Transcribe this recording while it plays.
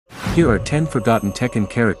Here are 10 forgotten Tekken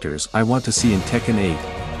characters I want to see in Tekken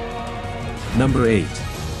 8. Number 8.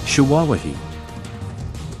 Shiwawahi.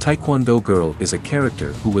 Taekwondo Girl is a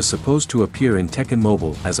character who was supposed to appear in Tekken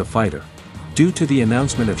Mobile as a fighter. Due to the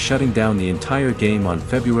announcement of shutting down the entire game on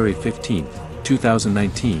February 15,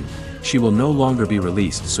 2019, she will no longer be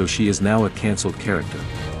released, so she is now a cancelled character.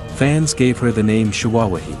 Fans gave her the name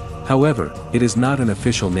Shiwawahi. However, it is not an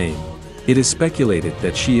official name. It is speculated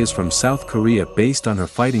that she is from South Korea based on her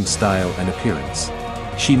fighting style and appearance.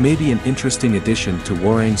 She may be an interesting addition to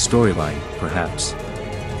Warang's storyline, perhaps.